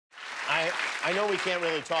I know we can't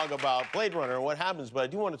really talk about Blade Runner and what happens, but I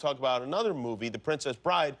do want to talk about another movie, The Princess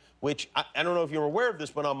Bride, which I don't know if you're aware of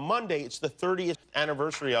this, but on Monday, it's the 30th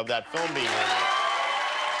anniversary of that film being released.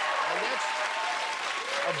 And that's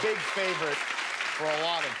a big favorite for a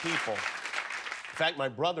lot of people. In fact, my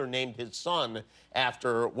brother named his son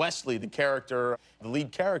after Wesley, the character, the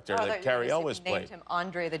lead character that Carell was playing. Named him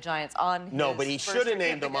André the Giant on his No, but he should have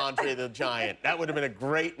named him André the Giant. That would have been a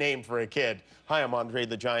great name for a kid. Hi, I'm André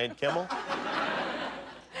the Giant Kimmel.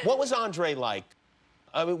 What was André like?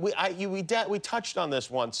 I mean, we touched on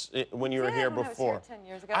this once when you were here before. I was here 10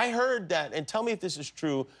 years ago. I heard that, and tell me if this is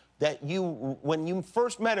true, that when you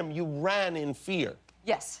first met him, you ran in fear.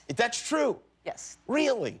 Yes. That's true? Yes.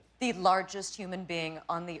 Really? The largest human being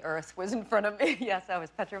on the earth was in front of me. Yes, I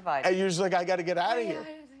was petrified. And you're just like, I got to get out of here.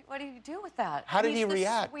 What do you do with that? How did he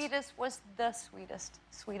react? Was the sweetest.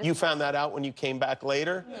 You found that out when you came back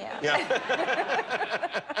later? Yeah.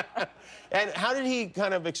 And how did he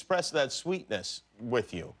kind of express that sweetness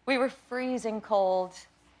with you? We were freezing cold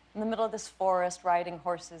in the middle of this forest, riding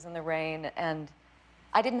horses in the rain, and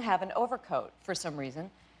I didn't have an overcoat for some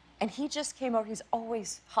reason. And he just came over. He's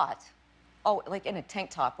always hot. Oh, like in a tank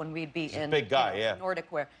top when we'd be in big guy, yeah.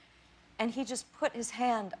 Nordic wear. And he just put his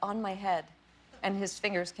hand on my head, and his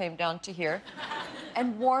fingers came down to here,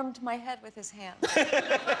 and warmed my head with his hand.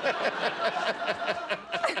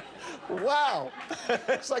 Wow.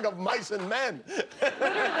 It's like of mice and men.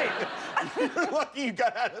 Literally. You're lucky you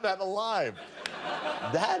got out of that alive.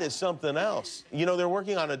 That is something else. You know, they're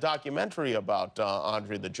working on a documentary about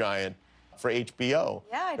André the Giant for HBO.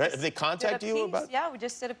 Yeah, Did they contact you about? Yeah, we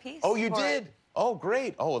just did a piece. Oh, you did? Oh,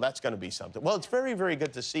 great. Oh, that's going to be something. Well, it's very, very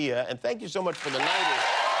good to see you, and thank you so much for the 90s.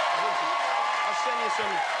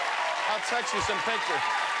 I'll text you some pictures.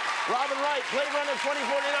 Robin Wright, Blade Runner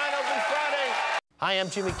 2049, open Friday. Hi, I'm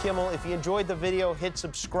Jimmy Kimmel. If you enjoyed the video, hit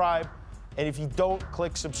subscribe. And if you don't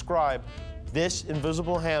click subscribe, this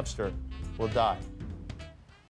invisible hamster will die.